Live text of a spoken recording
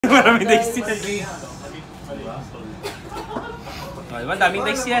Maraming dice yan. O, diba? Daming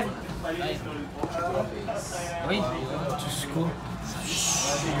dice yan. Uy, Diyos ko.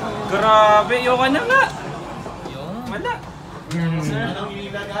 Grabe, yung na nga. Wala.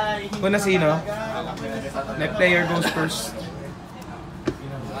 Una sino? Left player goes first.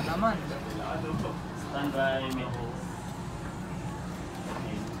 Wala naman.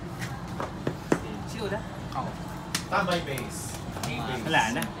 Si Uda? Ako. Tambay base. Wala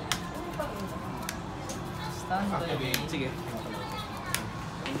na. Standby. Sige.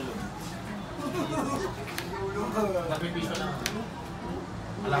 Nagpipiso lang.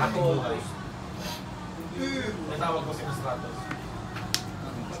 Alahat ng buhay. Natawag ko si Stratos.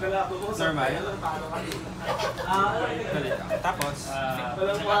 Normal. Tapos,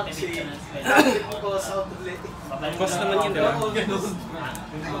 cost naman yun, diba?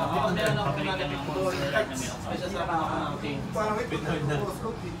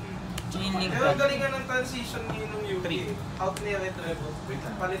 Chain link. Pero galingan ng transition niyo nung UP. Out niya retro.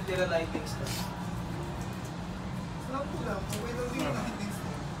 Palit nila lightning stuff.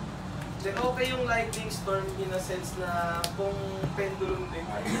 Then okay yung lightning storm in a sense na kung pendulum din,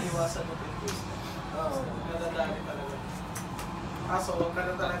 iniwasan mo yung twist. Nadadali talaga. Kaso huwag ka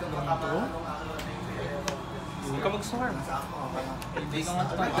na talaga matamaan nung araw na yung Huwag ka mag-swarm. Hindi ka nga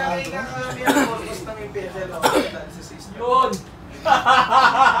tapos. nagkakain nga kami ang focus ng imperial hospital sa system. Yun!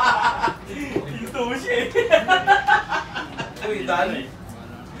 Ito siya eh. Uy, dali.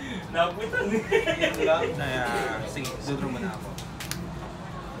 Naputan eh. Yan lang. Sige, dudro mo na ako.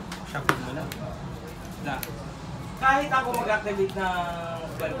 Shuffle mo na. Na. Kahit ako mag-activate ng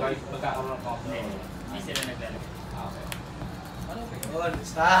spell card, magkakaroon ng copy. Hindi sila naglalagay. Okay. Yun,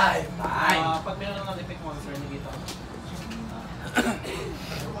 it's time! Time! Pag meron ng effect mo, sir, nagita ko.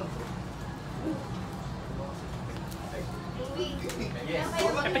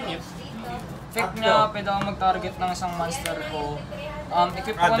 Epic niyo. Effect niya, pwede ako mag-target ng isang monster ko.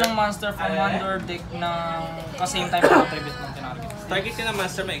 Equip ko ng monster from under deck ng same type of attribute ng tinarget. Target yun ng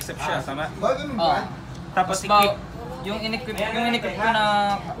master, may except siya, tama? Oo. Tapos Tapos yung in-equip ko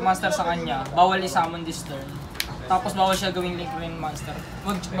na monster sa kanya, bawal i-summon this turn. Tapos bawal siya gawing link rin monster.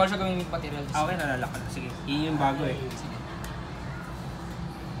 Bawal siya gawing link material this turn. Okay, nalalak ka na. Sige, yun yung bago eh.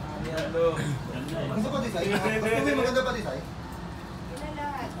 Maganda pa design? Maganda pa design?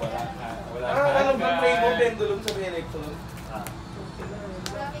 Alam ba play mo pendulum sa may electron?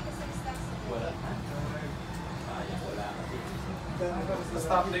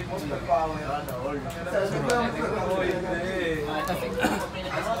 Stop deck mo spell power.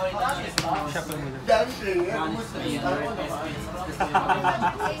 Shuffle mo na.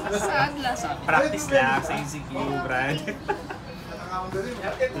 Sa agla sabi. Practice lang sa ECQ, Brad.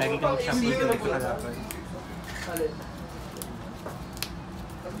 Lagi ka mag-shuffle ka dito kalaban.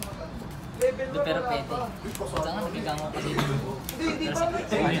 Pero pwede. Ito nga, nagigango kasi dito. Pero sa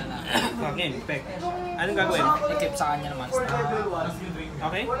kanya na. Okay, effect. Anong gagawin? Equip sa kanya ng monster.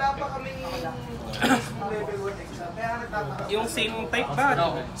 Okay? Wala pa kaming level 1 exam. Kaya nagtataka. Yung same type ba?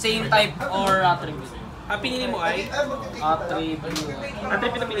 No, same type or attribute. Ang pinili mo ay? Attribute.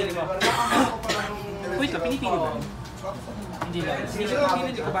 Attribute na pinili mo. Wait lang, pinipili mo. Hindi lang.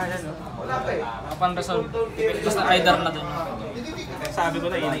 Hindi ko bahala, no? Wala pa eh. Upon resolve, basta either na dun. Sabi ko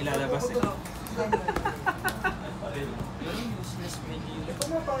na, yun ang ilalabas eh.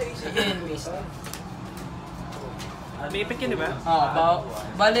 Again, waste. May effect yun, di ba?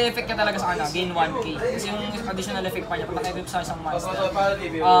 Bale effect niya talaga sa kanya, gain 1k. Kasi yung additional effect pa niya, pag naka-equip sa isang monster,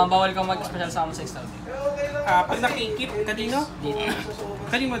 bawal kang mag-special summon sa extra. Pag nakikip, kanino? Dito.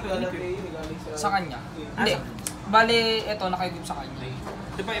 Kanino mo ito in-equip? Sa kanya. Hindi. Bale, ito, naka-equip sa kanya.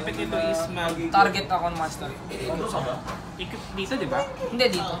 Di ba effect nito is mag... Target ako ng monster. Equip dito, di ba? Hindi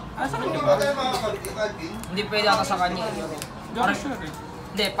dito. Sa kanya Hindi ba? ba tayo makakapit? Hindi pwede ako sa kanya. Gawin sure eh.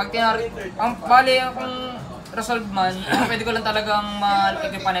 Hindi, pag bale, kung resolve man, pwede ko lang talagang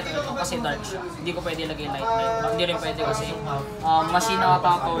ma-equipan ito kasi dark siya. Hindi ko pwede lagay light. Hindi rin pwede kasi machine na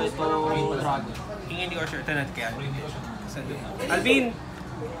atako ito dragon. Hindi ko sure. Tanat kaya. Alvin!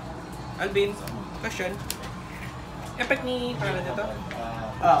 Alvin, question. Effect ni pangalan nito?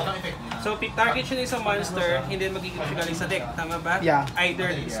 So, target siya ng isang monster, hindi magiging siya galing sa deck. Tama ba? Yeah.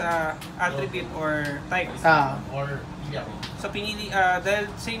 Either sa attribute or type. Or hindi ako. So, pinili, dahil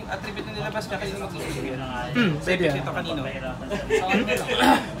same attribute na nilabas niya, kanino mag-i-equip yun? So, Pwede effect yan. nito kanino?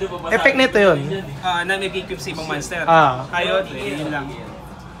 Effect nito yun. Na nag-equip sa ibang monster. Ayun, yun lang.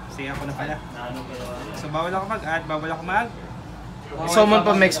 Sige, ako na pala. So, bawal ako mag-add, bawal ako mag... Summon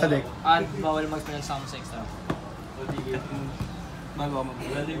pa mix sa deck. At bawal mag-special summon sa extra. Bawal ako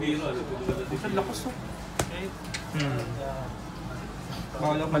mag-add. Ang lakas to. Okay.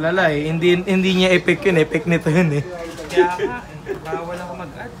 Malala eh. Hindi niya epic yun. Epic nito yun eh. Kaya ka, bawal ako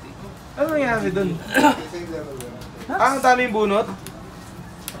mag-add eh. Ano nangyari dun? Ang daming bunot?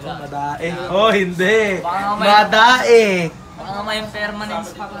 Madae. Oh, hindi. Madae. Baka nga may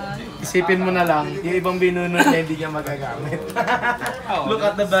permanence pa ka. Isipin mo na lang, yung ibang binunot niya hindi niya magagamit. Look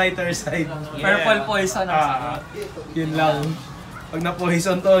at the brighter side. Purple poison ang sakit. Yun lang. Pag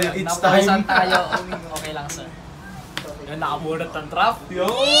na-poison to, it's Napoison time. tayo. Okay lang, sir. Yun, nakabunot ng trap.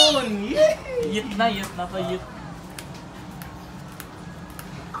 Yun! Yit na to, yit.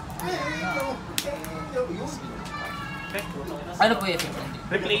 Ano po yung effect?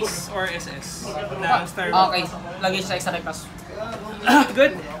 Replace or SS na star. Okay, lagay sa extra request.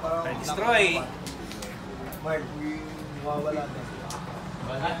 Good. Destroy. Mark, mawawala na.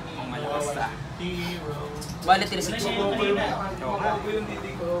 Malakas na. Bali, 360.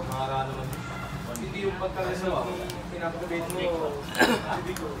 Hindi yung pagka-result ng pinapagabate mo.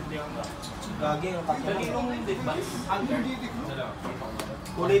 Lagi yung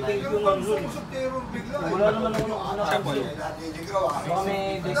kulay pink yung ang zone. Wala naman ako ng anak. Shuffle. Baka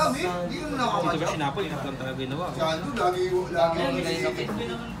may desk na... Dito ba sinapol? Inap lang talaga ginawa.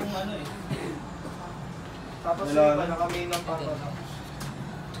 Tapos yung iba nakamain ng papa.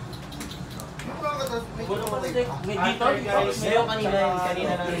 May dito? Meron kanina na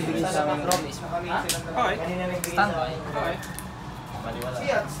nagbigay sa akin. Promise. Nakamain sila. Okay. Kanina nagbigay sa Standby. akin. Okay. Si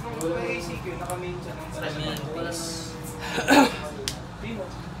Ats, nung may ACQ, nakamain siya ng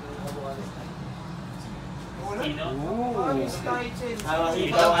Okay.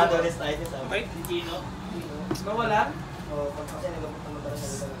 Nawalan? Oo, kasi nagamot naman talaga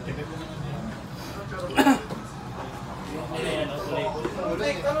sa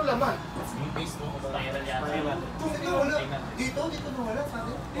ano laman? Dito nawala sa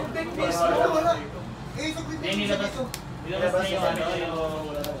atin. Yung big piece mo nawala. Eh, sa dito.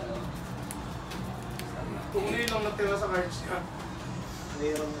 Kung ngayon lang natira sa cards niya.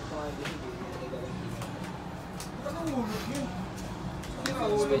 Meron pa anong ulog yun?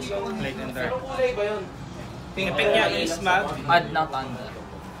 Light and dark. Anong kulay ba yun? Effect niya is matte. Add na thunder.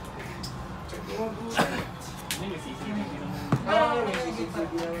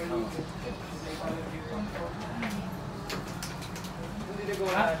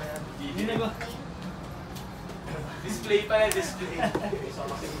 Hindi na ba? Display pa yan, display.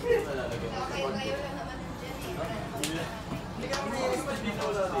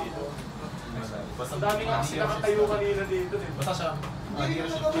 Basta dami nga kasi nakatayo kanina dito. Basta siya.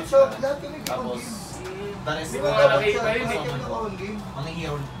 Tapos, Hindi mo nga nakita yun eh. ang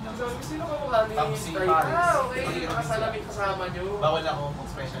hero Sabi, sino ka mukha ni Tapos si Tay? Paris. Ah, okay. Nakasalamit kasama nyo. bawal ako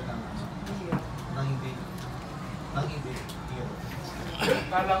mag-special ng hindi hero.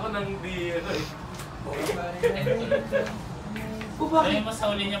 Kala ko nang hindi ano eh. Ano yung mas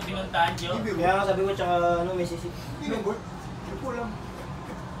huli niyang pinuntahan, Jo? Kaya nga sabi ko tsaka ano, may sisi.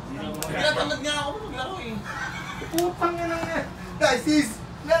 Tinatamad nga ako maglaro eh. Putang yan lang yan. Nice sis!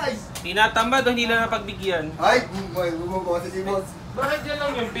 Nice! Tinatamad o hindi lang napagbigyan? Ay, bumaba si Simon. Bakit yan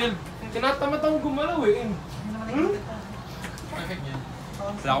lang yung field? Tinatamad akong gumalaw eh. Perfect niya.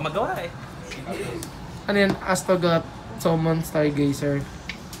 Wala akong magawa eh. Ano yan? Astogat, Summon, Stargazer.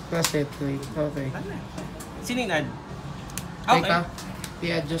 Cassette plate. Okay. Sino yung add? Teka,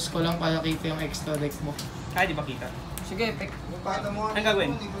 i-adjust ko lang para kita yung extra deck mo. Ay, di ba kita? Sige, pick. Anong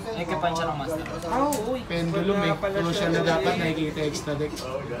gagawin? Equipan siya ng master. Oo, uy. Pendulum eh. Crucial na dapat nakikita yung extra deck.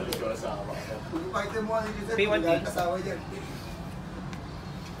 Pay 1K.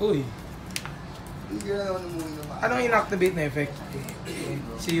 Uy. Anong inactivate na effect?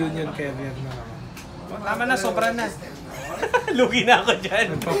 Si Union Carrier na naman. Tama na, sobra na. Lugi na ako dyan.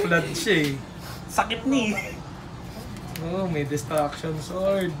 Nagpa-flood siya eh. Sakit ni. Oh, may distraction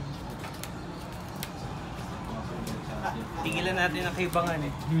sword. Tigilan natin ang kaibangan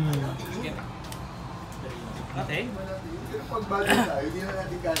eh. Okay. Pag bagay tayo, hindi na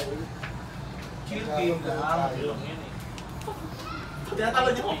natin kaya. Chill game lang.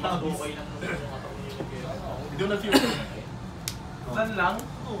 Tinatalad niyo ako. Doon na few. Saan lang?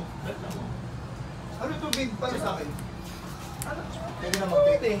 Ano ito big para sa akin? Pwede na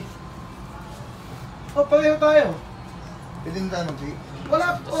Pwede. mag-pick. Oh, pareho tayo. Pwede na tayo mag-pick. Wala,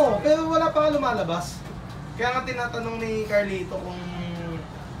 pero wala pa lumalabas. Kaya nga tinatanong ni Carlito kung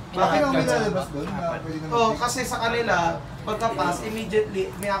Bakit ang ka- nilalabas doon? Na pwede na Oh, mag-pick? kasi sa kanila, pagka-pass,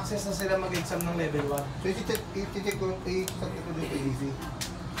 immediately, may access na sila mag-exam ng level 1. So, i-check ko doon kay Easy.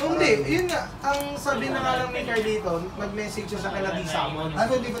 Hindi, yun nga, ang sabi na nga lang ni Carlito, nag-message siya sa kila D-Summon.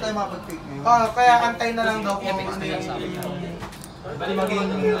 So, hindi pa tayo makapag-pick ngayon? Kaya antay na lang daw kung ano yung maging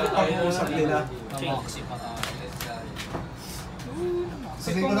pag-uusap nila. Moxie pa tayo.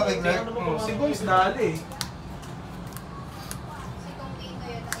 Sabihin ko na kay Clark. Si Bones dali.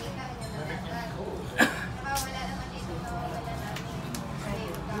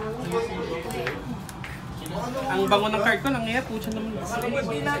 Ang bango ng card ko, nangyayat po siya naman.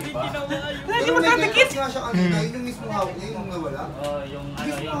 Hindi natin ginawa yun. Lagi magkadikit! Nga siya kanina, yun yung mismo hawak niya, yung nawala. Yung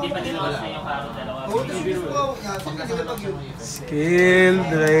hindi pa nilabas na yung karo dalawa. Oo, yung mismo hawak niya, sige sila pag yun. Skill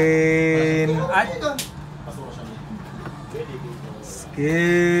drain.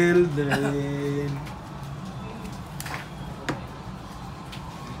 Skill drain.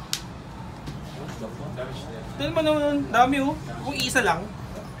 Ito naman naman, dami oh. Kung isa lang.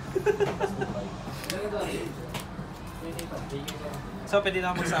 So, pwede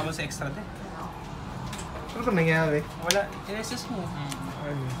na ako magsama sa extra te. Ano ba nangyari? Wala, in-assess mo.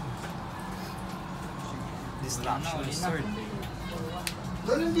 Distraction sword.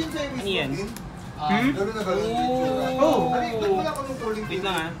 Ganun din sa'yo mismo Ano yan? din. Hmm? Ganun na ganun din. Oh! Ano yung wala ko ng calling Wait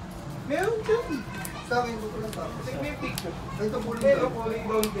lang ah. Meron dyan. Sa akin ko lang tapos. Take me a picture. Ay, ito calling Pero down. calling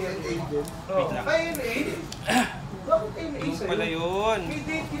down din. Agent. Wait lang. Kaya NA? Bakit NA Yung sa'yo? pala yun. May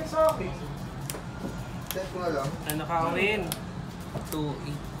date yan sa akin. Check ko nga lang. Ano ka win? 2-8.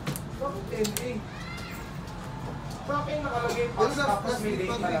 Bakit NA? Sa akin nakalagay Ano pass sa tapos last may week date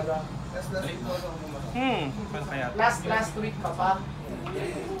pa talaga. last week ko lang naman. Paano kaya? Last week ka pa?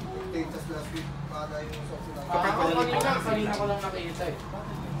 Date tas last week. Para yung sa sila. Kapag wala nito. Kanina ko lang nakita eh.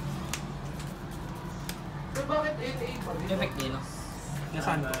 So bakit NA pa rin? Effect din, no?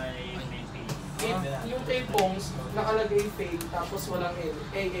 Nasaan ko? Yung kay Pongs, nakalagay fail tapos walang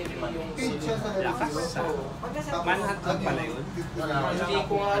ALA yung Page siya sa Lakas, hello. ah. Tapos, Manhunt lang pala yun. Hindi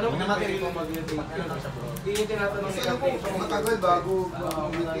ko nga alam kung pwede ko mag-date yun. Hindi yung tinatanong Kasi nila alam ko, matagal bago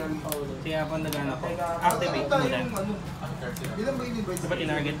meeting. Kaya ako nag-ano ko. Activate mo Tayo na. yung ano. Ilan ba in-invite? Diba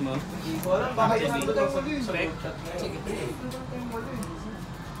tinarget mo? Hindi ko alam, baka yung Activate. nandun sa Correct. chat na yun.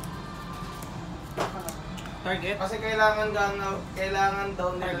 Target? Kasi kailangan daw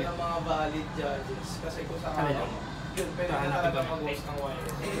nila ng mga valid judges. Kasi kung sa Kanila? yun, pwede na talaga mag-host ng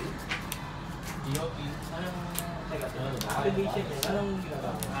wireless. Activation eh. Anong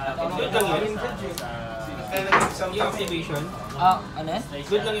Good lang yun. Kaya nag-exam Yung activation, Ano yan?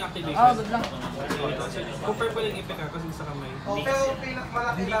 good lang yung activation. Good lang. Kung purple yung effect kasi sa kamay. Pero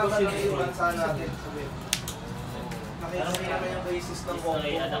malaki laban ng yung bansa natin. Nakita niyo naman yung basis ng Congo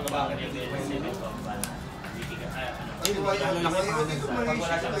kung bakit hindi pwede. Ay, wala dito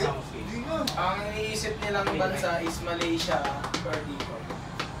Malaysia siya eh. Hindi nga. Ang iniisip nilang bansa is Malaysia or dito.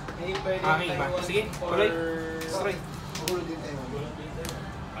 Hindi pwede Okay ba? Sige, tuloy. Destroy. Magulo din tayo.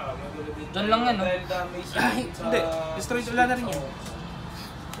 Doon lang yan, no? Dahil damage Ay, sa... hindi. Destroy, wala na rin yun.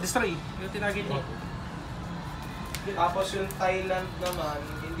 Destroy. Yung tinarget niya. Tapos yung Thailand naman,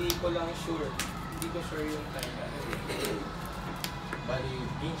 hindi ko lang sure. Hindi ko sure yung Thailand.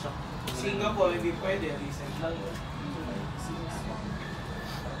 Singapore, hindi pwede. Recent lang yun.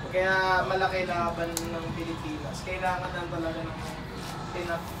 Kaya malaki laban ng Pilipinas. Kailangan lang talaga ng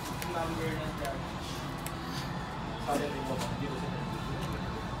enough number ng judges.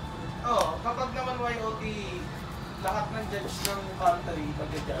 Oo, kapag naman YOT, lahat ng judge ng country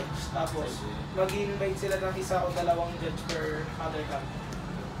mag-judge. Tapos, mag-invite sila ng isa o dalawang judge per other country.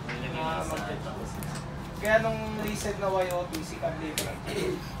 Mag-judge. Kaya nung recent na YOT, si Candela.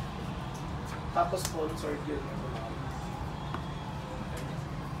 Tapos sponsored yun.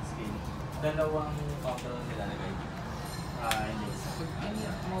 Dalawang counter nila nilagay. Hindi.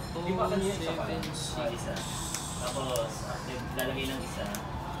 Di ba kanina isa pa? Isa. Tapos, lalagay ng isa.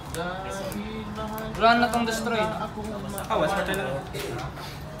 Wala na tong destroy. Awas, patay lang.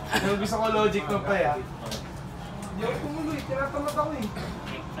 Yung gusto ko logic ng pa ya. Hindi ako tumuloy, tinatamad ako eh.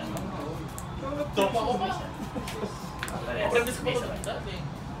 Top ako pa.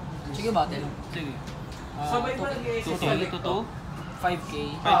 Sige, battle. Sige. Sabay ba nag-i-exercise? 5K.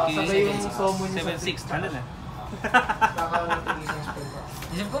 5K, sabay yung summon niya sa 7-6. Ano na?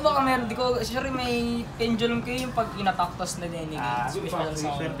 Isip ko baka meron, di ko, sure may pendulum kayo yung pag inataktos na din. Special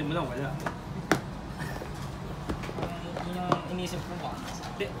sound. Swerte mo lang, wala. Yun yung inisip ko baka.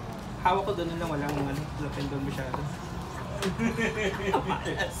 Hindi. Hawak ko doon lang, walang pendulum masyado.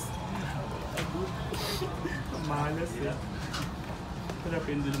 Malas. Malas eh. Wala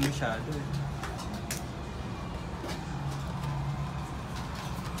pendulum masyado eh.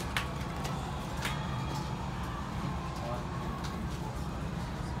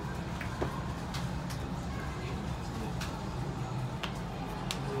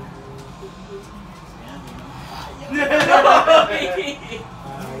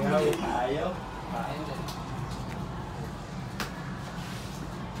 Ayaw.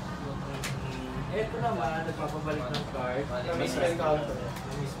 naman, nagpapabalik ng card. Na-misspell counter.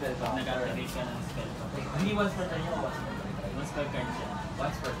 Na-misspell counter. Nag-activate ka ng spell. Hindi once per turn yun, once per turn. Once per card siya.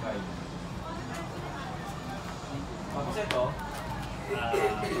 Once per card. Tapos ito,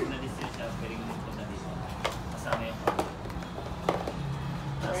 Na-distress siya, pwedeng magpunta dito. Kasama yung card.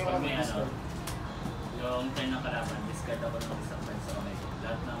 Tapos pag may ano, yung turn ng kalaban, discard ako ng isang card sa kamay ko.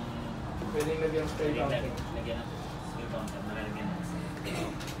 Lahat ng Pwedeng lagyan ng spell counter. lagyan ng skill counter, nalalagyan ng isa.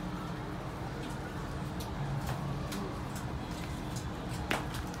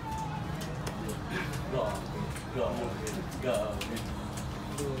 go, go, go.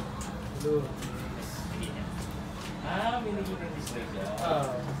 Blue. Hindi niya. Binigyan ng display siya.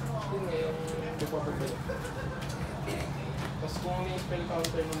 Yun nga yung nagpapabalik. Tapos kung may spell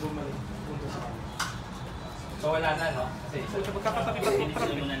counter nung bumalik, punta sa akin. So wala na, no? Kasi So, magkapatabi-tabi. Finish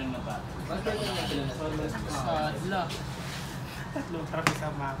mo na lang ng bata. Sadla. Tatlong traffic sa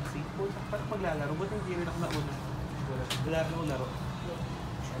maxi. Parang maglalaro, ba't hindi rin ako nauna? Wala rin ako laro.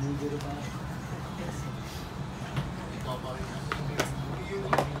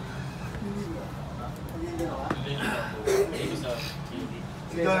 Dito sa hindi.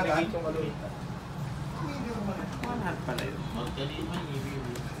 Ikaw na kan? Manhat pala yun. Magdali man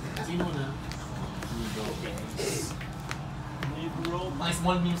Sino na? mga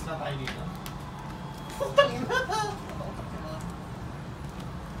small memes na tayo dito.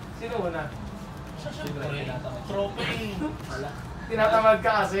 Sino una? Troping! Tinatamad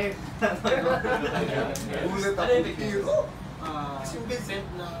ka kasi. Ulit ako. Hero. Kasi yung Vincent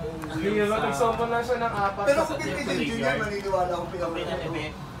ng... Hero, nagsumpon lang siya ng 4. Pero kung Vincent Junior, maniniwala akong pinakamalala ko.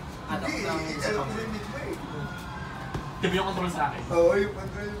 Ano Hindi, ng alam ko rin mismo eh. Diba yung control sa akin? Oo, yung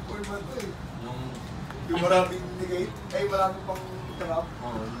control yung format ko eh. Yung maraming negate, ay maraming pang trap.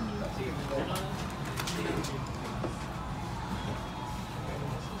 Oo,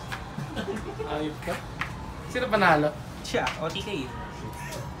 Ayop ka. Sino panalo? Siya, OTK.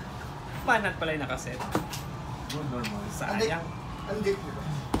 Manhat pala yung nakaset. normal. Sayang. Andik, di ba?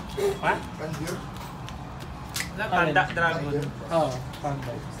 Ha? Kandir. Tanda, dragon. Oo,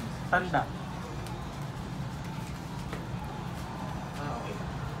 Panda. Tanda. Okay.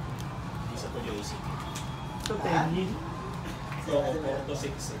 Isa po yung ACK. So, 10 yun. So, 4 to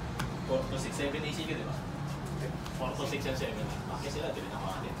 6. 4 to 6, 7 ACK, di ba? 4 to 6 and 7. Bakit sila, di rin ako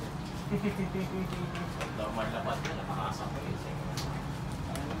atin. Normal na pa, nakakasang ko yun.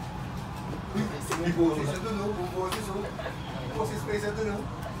 May boses na dun, no? May boses, oh. Boses pa isa dun, no?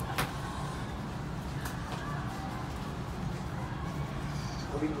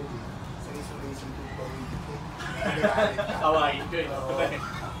 Gawin mo din. Sarili-sarili kong gawin dito. Kawain ko yun.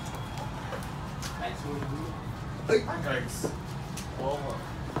 Ay! Cards. Oo.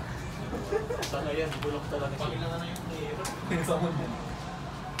 Sana yan, bulok talaga. Pakilangan na yung hero. Sa mundo.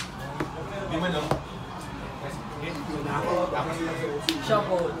 Di man, no?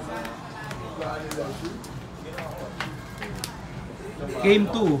 Shockwave. Game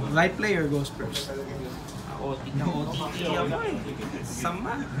 2, light player goes first. OTK ako eh.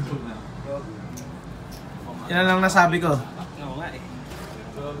 Sama. Yan ang lang nasabi ko. Oo nga eh.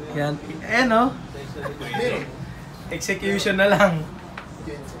 Yan. Eh no? Execution na lang.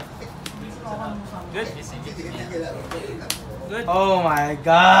 Good. Good. Oh my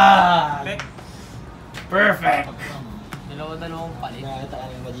God! Perfect. Perfect! Dalawa-dalawang palit.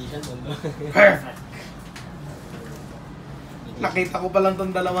 Perfect! Nakita ko pa lang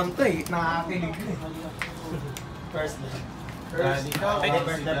tong dalawang to eh. Nakakilig ko eh. First na. First. Perfect.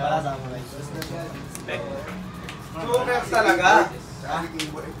 Joker talaga.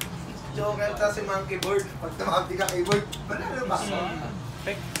 Joker ta si Monkey Board. Pag tumabdi ka keyboard, panalo ba?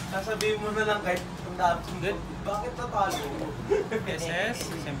 Perfect. Sasabihin mo na lang kahit ang dami. Good. Bakit natalo? SS.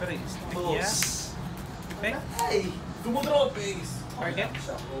 Siyempre, stick niya. Boss. Perfect. Ay! Dumudro pace. Target.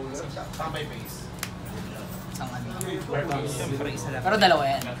 Tambay pace. Isang ano. Siyempre, isa lang. Pero dalawa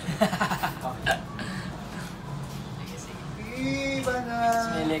yan. Iba na!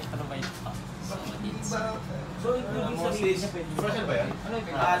 May electrovite pa. So, it's... So, including sa list. Social ba yan? Ano yung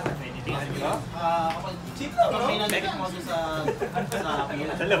Pwede tingnan ko. Cheap lang, no?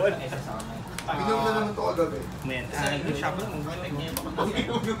 Dalawa. Pinom na naman to kagabi. Men, yung shopper mo. Pinom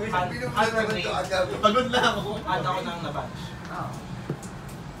na naman to kagabi. Pagod na ako. Add ako ng laban.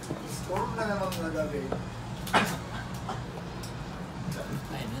 Storm na naman kagabi.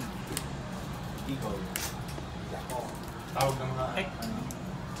 Ayun yun. Ikaw. Tawag ng mga Heck.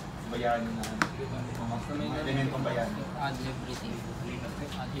 bayani na elementong bayani. Add everything.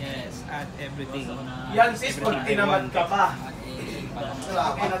 Add Yes, add everything. Yan sis, pag tinamad ka pa. Add everything pa lang.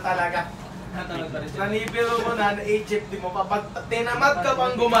 Okay na talaga. Nanibiro mo na, na-HFD mo pa. Pag tinamad ka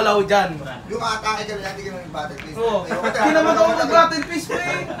pang gumalaw dyan. Yung atake ka na, hindi ka naman battle piece. Oo. Tinamad ako mag-battle piece mo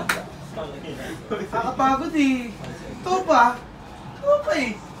eh. Nakakapagod eh. Ito pa. Okay.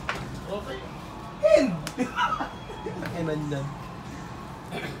 End. Enan yan.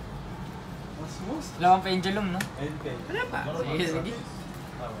 Wala kang pendulum, no? Wala pa. Sige, sige.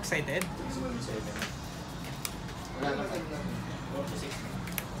 Excited?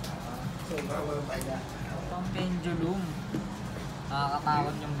 Ang pendulum.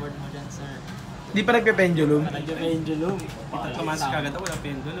 Nakakatakot yung board mo dyan, sir. Di pa nagpe-pendulum? Nag-pendulum. Ito tumas ka agad. Wala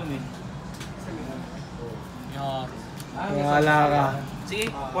pendulum eh. Yan. Wala ka. Sige,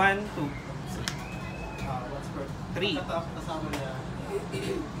 1, 2. 3.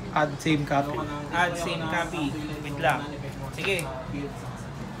 Add same copy. Add same copy. Wait lang. Sige.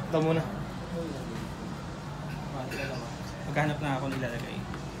 Ito muna. Maghanap na ako nilalagay.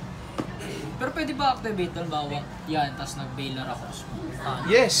 Pero pwede ba activate ng bawang yan, tapos nag-bailer ako?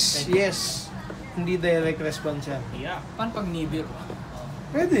 Yes, yes. Hindi direct response yan. Yeah. Paano pag Nibiru?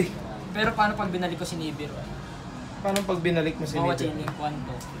 Pwede. Pero paano pag binalik ko si Nibiru? Paano pag binalik mo si Bawa Nito? chaining 1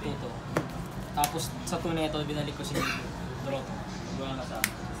 to, 2 to. Tapos sa 2 na ito, binalik ko si Nibiru. Draw to.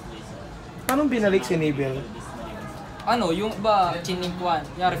 Paano binalik si Nibel? Ano, yung ba, chaining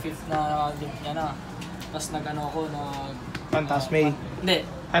 1, yari 5th na link niya na. Tapos nag-ano ako, Phantasme. Hindi.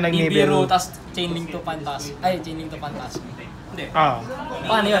 Nag-Nibiru. Tapos chain link to Phantasme. Ay, chain link to Phantasme. Hindi. Ah.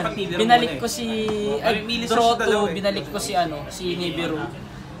 Paano yun? Dapat Nibiru Binalik muna ko eh. si... Ay, Ay, milis draw sa dalawa to, eh. binalik ko si ano, si Nibiru.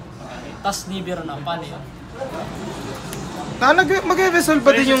 Tapos Nibiru na. Paano yun? Mag-resolve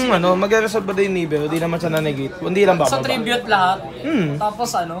ba din yung ano? Mag-resolve ba din yung Nibel? Hindi naman siya na-negate. Hindi lang bababa. So tribute lahat. Hmm.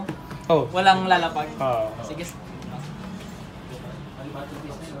 Tapos ano, Oh. walang lalapag. Ah. Sige.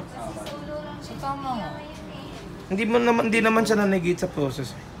 So tama nga. Hindi naman siya na-negate sa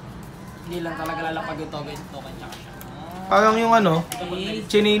process. Hindi lang talaga lalapag yung token niya. Parang yung ano, Okay.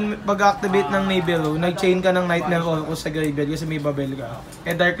 pag-activate ng Nibel, nag-chain ka ng Nightmare Orcus sa graveyard kasi may babel ka.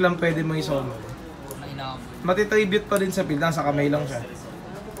 Eh dark lang pwede mo i-solo. Na inaabot. Matitribute pa din sa build, nasa kamay lang siya.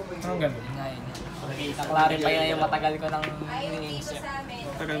 Parang ganun. Ngayon. Na-clarify na yung matagal ko ng iniisip.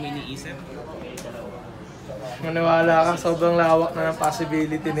 Tagal mo iniisip. Maniwala ka, sobrang lawak na ng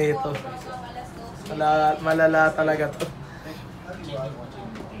possibility nito. Malala talaga to.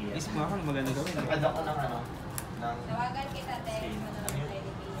 Isip mo ako ano maganda gawin. Tawagan kita, Ted.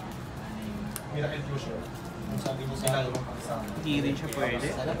 Miracle Fusion. Kung sabi mo sa akin, Hindi rin siya pwede.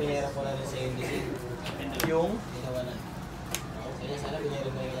 Sana pinera ko na rin sa NDC. Yung? Ginawalan. Kaya sana pinera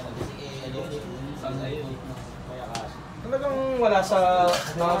ko na rin kasi ano yun, sana yun. Kaya cash. Talagang wala sa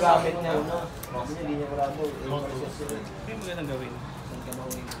mga gamit niya. Kasi hindi niya marabo. Kaya magandang gawin. Saan ka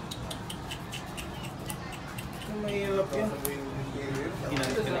mauwi? Mahirap yun.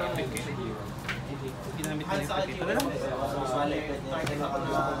 Ginamit ka ng epic eh. Ginamit ka ng epic eh. Ito na lang.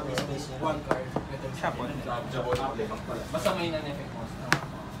 Shopon. basta may nan-effect mo.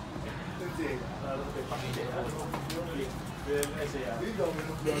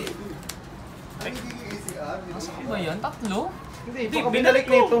 Ano ba yun? Tatlo? Hindi, baka binalik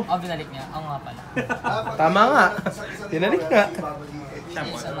nito. Ah, binalik niya. Oo nga pala. Tama nga. Binalik nga.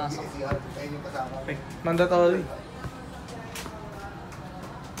 Isa nasa. Mandatory.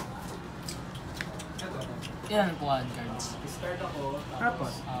 Ilan po cards? Start ako,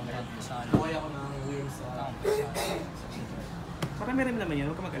 Tapos. Brad Masalo. buhay ako ng wings sa... Marami-rami naman yun.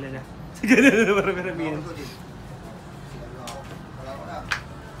 Huwag ka mag-alala. Ganun, marami-rami yan.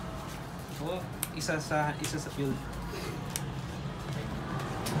 Oo, isa sa field.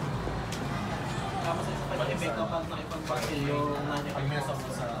 Tapos isa pa yung effect kapag nakipag-battle yung pag minasa mo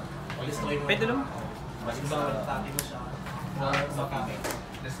sa... Destroy mo. Pwede lang. Basta tati mo siya. Sa kake.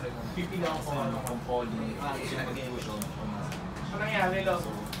 Destroy mo. Pipili ako kung ano kung poly. Miracle Fusion. Ano nangyari, Lo?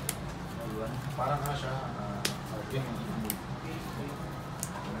 Parang nga siya. Yun.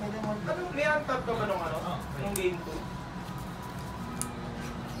 Ano, may untap ka ba nung ano? Nung game 2?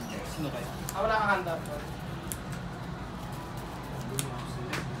 Sino kayo? Wala kang untap.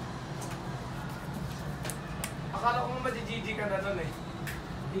 Akala ko ma-GG ka na nun eh.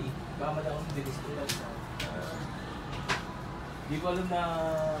 Hindi. Baka akong di-destroy lang siya. Di ko alam na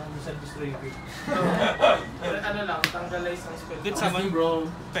self-destroy ko. Ano lang, tanggal lang isang spell. Good summon. bro.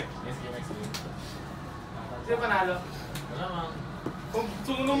 Pek. Next game. Sino panalo? Malamang. Kung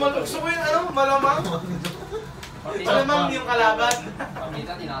gusto ko yung ano, malamang. Malamang yung kalaban.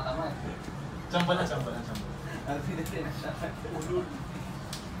 Pamita, tinatamad. Chamba lang. Ulul.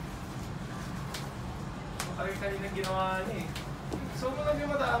 Parang kanina ginawa niya eh. So kung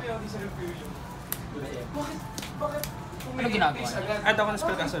nagmadami ako sa review yun. Bakit? Ano ginagawa? Agad? Add ako ng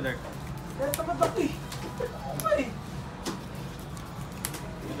spellcaster dark. Kaya tamad ako eh. Ay!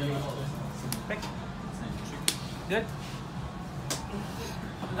 Good.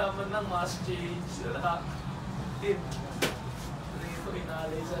 Laman ng mass change. Wala. Ito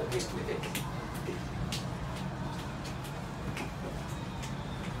inalay sa akin.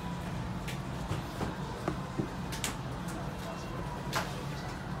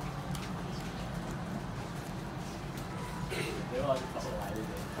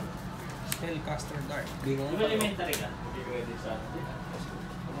 Spellcaster Dark. Di ba elementary ka? Hindi credit sa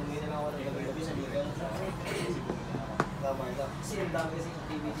Umuwi na lang ako ng gabi sa liga. Tama ito. Kasi ang dami kasi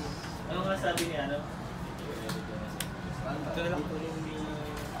activity. Ano nga sabi ni ano? Ito na lang.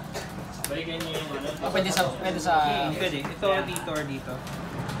 Balikan niyo yung ano? Pwede sa... Pwede. Ito, dito, or dito.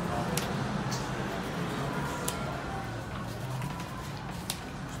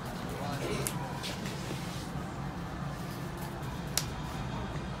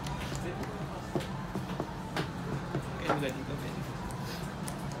 Dito, pwede.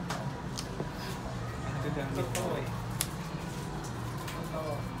 Ang gagamit ko eh.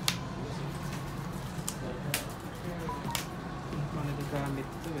 Ang nagagamit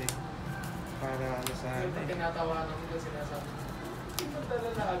to eh. Para ano sa Yung atin. tinatawanan ko sinasabi. Hindi mo dala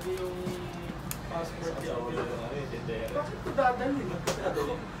lagi yung passport Sa niya. ulo ko nga eh. Bakit ko dadalhin?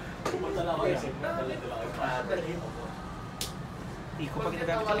 Pumunta lang ako eh. Dala ko lang kayo. Dadalhin. Hindi ko pa Pag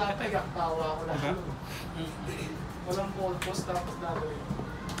ginagamit wala yung tayo, tawa ko lang. Diba? Walang pulpos tapos dadalhin.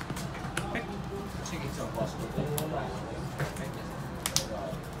 Sige. Isang passport. Ayun wala.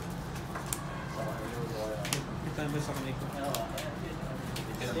 Ito ba sa kamay ko?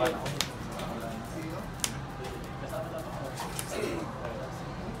 Kinabahan ako. Sino? Kasama lang ako.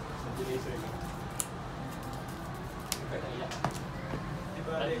 Sa delivery. Kaya iyak.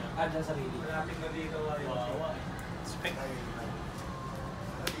 Diba? Dyan sarili. Malapit na dito kayo. Wawa eh. Spec.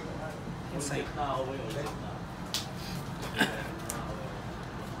 Inside na ako eh. Inside na.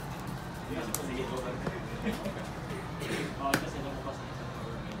 Sige ko lang. Kasi nabukas na isang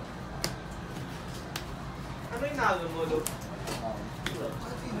Ano yung nalo mo, Lo?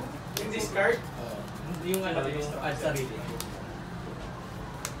 Yung discard? yung ano, yung ad sarili.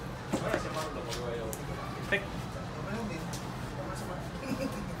 Wala siya marunong magawa. Spec.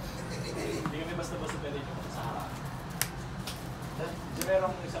 Hindi kami basta-basta pwede yung sa harap.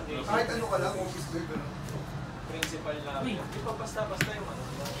 Merong isang case. Kahit ano ka lang, office boy ka lang. Principal namin. Di ba basta-basta yung ano,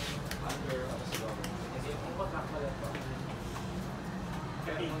 under ano sa loob. Kasi yung contract na lang pa.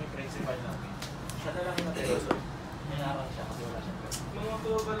 Kaya yung principal namin. Siya na lang yung natero. Hinarang siya kasi wala siya. Nung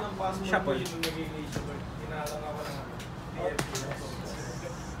approval ng passport Siya ko, po. yun yung naging issue ko. Inalang ako ng ano, DFP.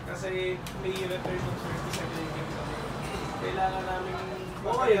 Kasi may return of service agreement kami. Kailangan namin,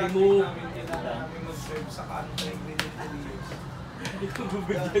 remove. kailangan namin mag-serve sa country within 2 years. Hindi ko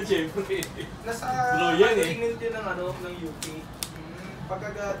bubigyan, syempre. Nasa Blow yan eh. agreement yun ng ano, ng UP.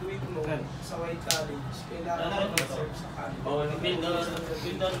 Pagka-graduate mo sa White College, kailangan Ano? mo mag-serve sa country. Oo,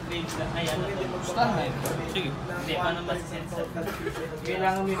 Windows grades na. Ay, ano to? Standard. Sige. Hindi, paano masisend sa...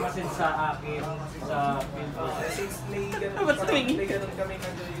 Kailangan may masin sa akin sa Windows. Since may ganun, Ba't tumingin? may ganun kaming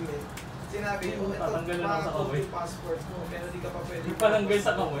agreement, sinabi ko, ito, Tatanggalin lang sa kamay. yung passport mo, pero di ka pa pwede. Di pa lang guys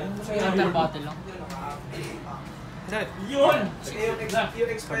sa kamay. Mental battle lang. Sir, Yun! Yung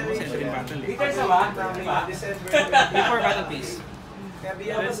expiration Sa battle eh. Di tayo sa ba? namin Diba? December Before battle piece. Kaya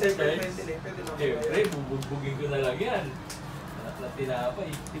biyang December 29, pwede na Siyempre, bubugbugin ko na lang yan. Anak na tinapay.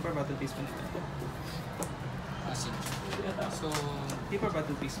 Before battle piece pa nito. Sige. So, Before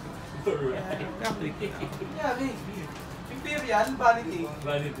battle piece ko. Alright. Actually, Kunyari, Imperial, vanity.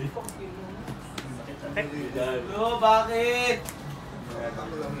 Vanity. Yan. No, bakit?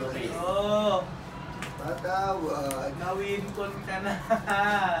 Ako lang yun. Oh, Patawad. na-win con ka na.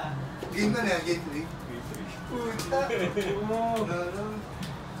 Game na yan, game 3. Puta. Oh.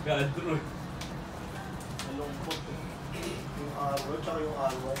 Gadroid. Malungkot. Yung araw, tsaka yung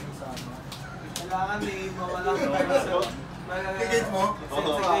araw, yung sama. Kailangan eh, mawalang pera. Ticket mo? Sa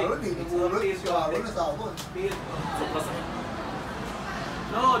araw, eh. Namulot, yung araw na sabon.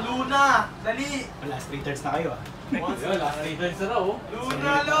 No, Luna! Dali! wala, street turns na kayo ah. Yun, last 3 times na raw.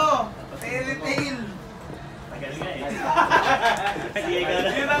 Luna, lo! Telltale! Tagal nga eh. Sige ka na.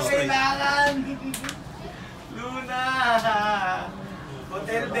 Yun ang kailangan! Luna!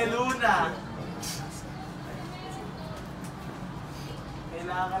 Hotel de Luna!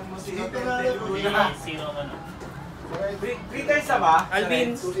 Kailangan mo si Hotel de Luna. Sino ka na? 3 times na ba? Alvin.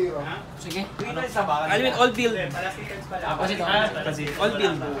 2-0. sige. 3 times na ba? Alvin, all build. Pala 3 times pala. Kasi ito. Kasi all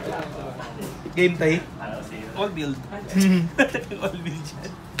build. Game tayo. Ano, sino? All build. All build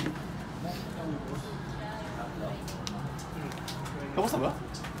dyan. Kamusta ba?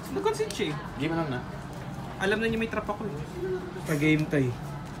 Nag-concede siya eh. Game lang na. Alam na niya may trap ako eh. Pag-game to eh.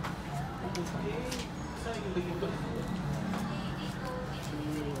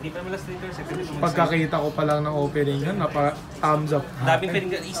 Hindi pa naman last later, second naman. Pagkakita ko pa lang ng opening yan, thumbs up. Daming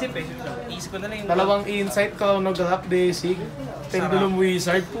pwedeng isip eh. Isip ko na lang yung... Dalawang insight ko, nag-rap desig. Pendulum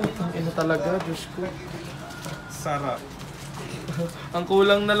wizard po. Ino talaga, Diyos ko. Sarap. Ang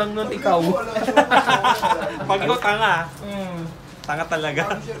kulang na lang nun, ikaw. Pag ikaw tanga, tanga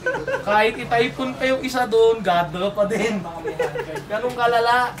talaga. Kahit itaipon pa yung isa doon, gadro pa din. Ganun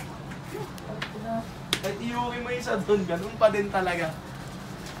kalala. Kahit iuwi mo isa doon, ganun pa din talaga.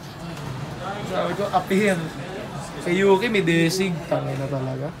 Sabi ko, appear. Kay Yuki, may desig. Tangin na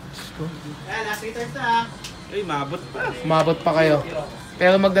talaga. Last return na. Ay, mabot pa. Umabot pa kayo.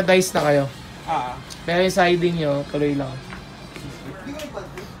 Pero magda-dice na kayo. Ah. Pero yung siding nyo, tuloy lang.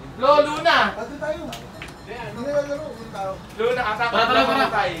 Luna! Pati tayo. Hindi nalalaro kung tao. Luna, attack na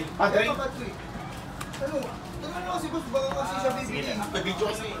tayo. Pati? Ano? Ano kasi boss, baka kasi siya bibili. Nag-video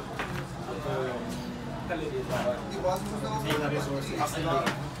kasi. Di ba? Susunod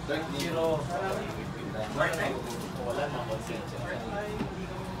ako. Zero. Wala na consent.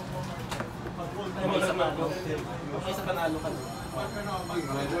 Isa panalo ka.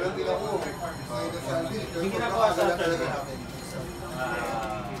 Walang tila ko. Hindi ginagawa sa talaga natin.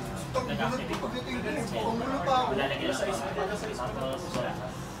 Pagmulo pa ako. Lalagyan lang sa isa. Tapos wala.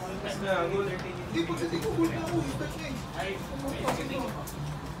 Hindi, pagdating ko, goal na ako. Start na eh.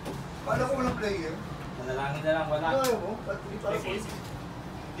 Kala ko walang player. Manalangin na lang, wala. Ayaw mo?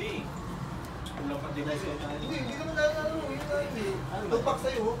 Hindi. Kulang pa din kasi. Hindi naman nalalaro. Yun na yun eh. Tupak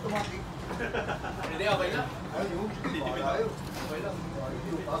sa'yo, automatic. Hindi, okay lang. Ayaw, hindi tayo. Okay lang.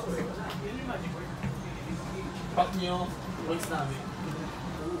 Pack nyo. Points namin.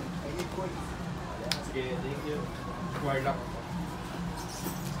 I need points. Sige, thank you. Warlock.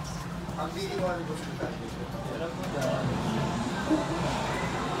 Ang bigay mo ano gusto tayo.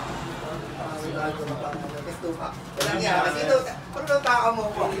 Wala niya, kasi ito, ano nang taka mo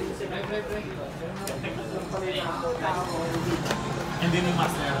ko? Hindi ni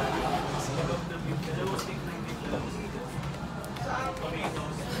Master.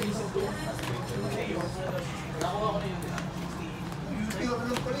 Nakuha ko na yun. Yung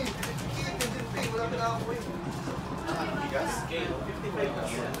ano pa rin. Wala pa na ako eh.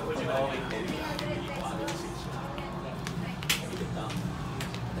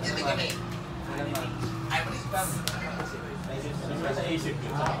 Sa isip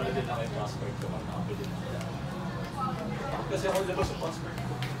yun, sa kapala din ako yung password ko kung nakapili na. Kasi ako labas yung password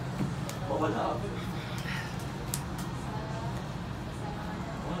ko. Wala ako.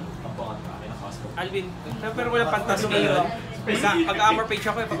 Tampangan na akin ang password. Alvin, pero wala pantasme yun. Pag-armor page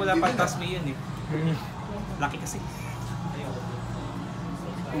ako eh, pag wala pantasme yun eh. Lucky kasi.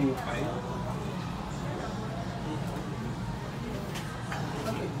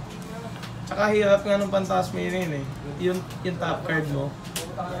 Tsaka hirap nga ng Phantasme yun eh. Yung top card mo,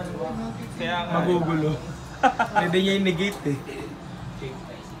 Kaya nga. magugulo. Pwede niya yung negate eh.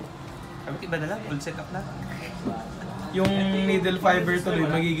 Iba na lang, full setup na. Yung needle fiber tuloy,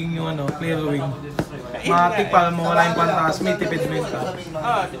 magiging yung ano, clear wing. Matik para mawala yung Phantasme, tipid mo yung top.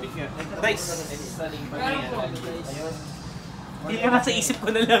 Ah, tipid nga. Dice. Yun lang nasa isip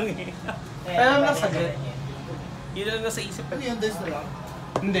ko na lang eh. Pero nasaglit. Yun lang nasa isip ko. Ano yung dice na lang?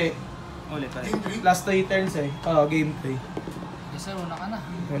 Hindi. Ulit tayo. Game 3? Last 3 turns eh. Oo, game 3. Yes sir, una ka na.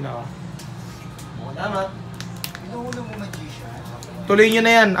 Muna ka. Tama. Pinuhula mo magician. Tuloy nyo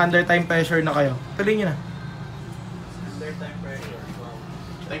na yan, under time pressure na kayo. Tuloy nyo na. Third time pressure.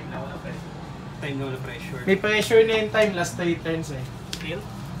 Time na wala pressure. Time na wala pressure. May pressure na yung time, last 3 turns eh. Still?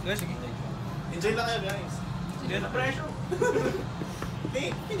 Good, sige. Enjoy lang kayo guys. Hindi na pressure. Hindi,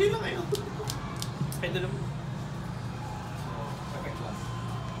 enjoy lang kayo. Pendulum.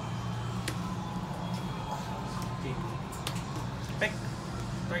 Pek.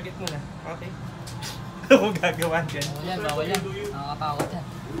 Target mo na. Okay. Ano mo gagawa dyan? Bawal yan, bawal yan. Nakakatakot yan.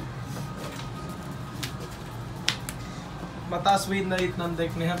 Mataas win na rate ng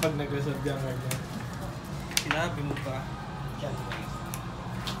deck na yan pag nag-reserve yung card niya. Sinabi mo pa.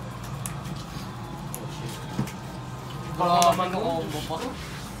 Baka Baka naman ako. combo pa.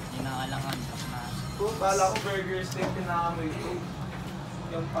 Inaalangan na. Kung bala ko burger steak, pinakamoy ko.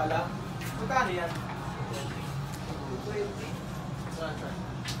 Yung pala. Magkano yan?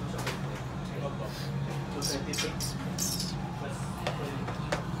 236.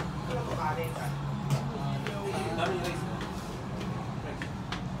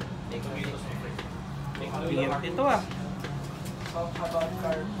 Weird ito ah. Talk about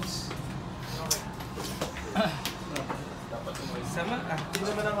carbs. Sama ah. Hindi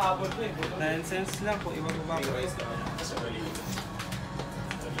naman ang habol ko eh. Nonsense lang po, ibababa ko.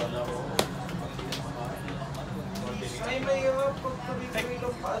 Ay, may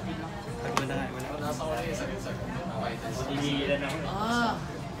pagpapilong pa. Tagbo na nga, wala. Nasa ko na yung sakit. Tinigilan ako.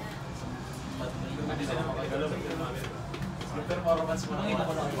 Hindi sila makagalaw. Yung performance mo na.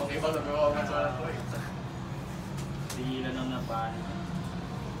 Okay ba? Performance mo na. Tinigilan lang ng paan.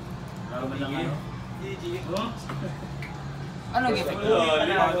 Laro man lang ano. Anong effect?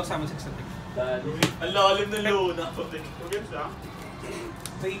 Bago sa musik sa tig. Ang lalim ng luna. Okay siya.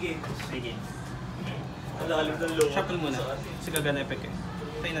 3 games. Sige. Ang lalim ng luna. Shuffle muna. Kasi gagana effect eh.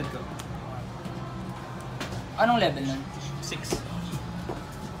 Tainad ko. Anong level nun? 6.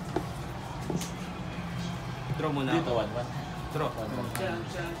 Draw muna Dito, ako. 1-1. Draw.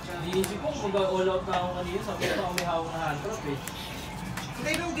 Iisip ko, mag-all out na ako kanina. Sabi ko ako may hawak na hand drop eh.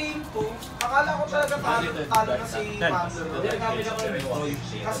 Hindi nung game 2, akala ko talaga talo na si Mander.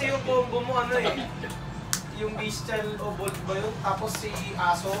 Kasi yung combo mo ano eh, yung Bestial o Bolt ba yun? Tapos si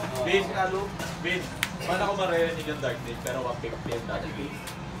Aso, Bin. si Alo. Bin, paano ko marinig yung Dark Knight pero 150 yung Dark Knight?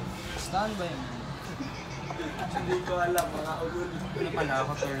 Stand ba yun? Hindi ko alam, mga ulul. Ano pala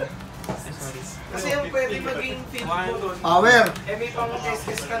ako, turn? Sorry. Kasi yung pwede maging feed mo doon, Power! eh may pang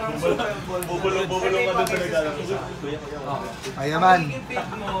test ka ng Super Bowl. Bubulong ka doon sa naglalaro. Ayaman! Magiging feed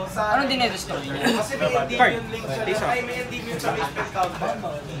mo sa... Anong dinedestroy niya? Kasi may Endymion link siya. Ay, may Endymion sa may spell counter.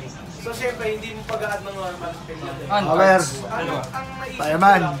 So syempre, hindi mo pag-add ng normal spell yan. Power! Ang naisip ko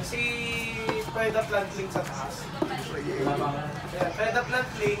Payaman. lang, si Preda Plant Link sa taas. Preda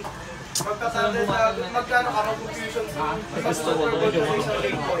Plant Link, magta-thunder na, magkano ka mag-fusion sa Super Bowl sa isang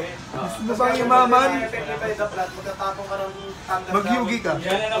link ko eh. Gusto mo bang yumaman? Effect ni Preda Plant, magtatapong ka ng thunder Mag-yugi ka.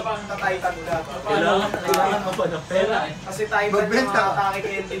 Tataitan ka. Kailangan mo pa ng pera eh. Kasi Titan yung Magbenta ka. makatake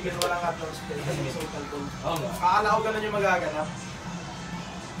kay Endymion, walang hot spell kasi may Super Bowl. Akala ko ganun yung magaganap.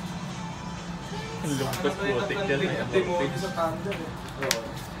 Lungkot putik yan eh. Demonyo sa thunder eh.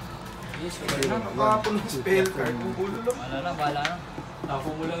 Yes, Nakakapon ng spell card, bubulo lang. Bahala na, bahala na.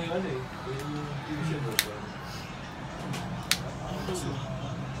 Tapo mo lang yun eh.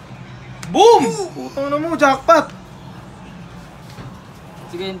 Boom! Putang na mo, jackpot!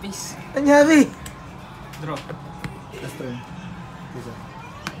 Sige, in peace. Nangyari! Draw. Last turn.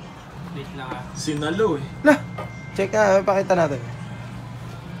 Wait lang ah. Sinalo eh. Lah! Check pakita natin.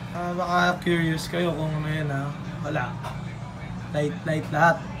 Baka curious kayo kung ano yan Wala. Light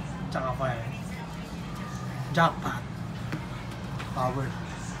lahat. Tsaka fire. Jackpot. Power.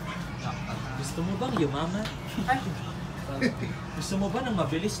 Gusto mo bang yumaman? Gusto mo ba ng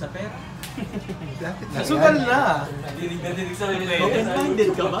mabilis na pera? Lapit na Nasugal kaya. na.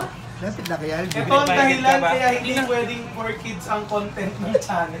 Open-minded ka ba? Lapit na kaya. Ito ang dahilan kaya hindi pwedeng for kids ang content ng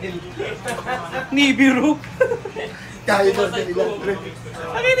channel. Nibiru. Kaya ko sa ilan.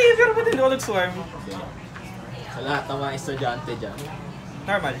 Ano yung Nibiru pa din ako nag-swarm? Sa lahat ng mga estudyante dyan,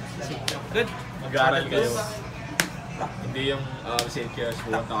 Normal. Good. mag-aaral kayo. Hindi yung circular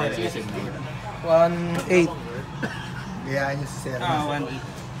buwan na kayo sa 1-8. Gayaan niyo si Serna. Ah, 1-8.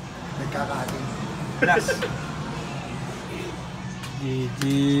 Nagkakaating. Plus. GG.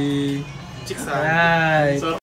 Chicks Alright.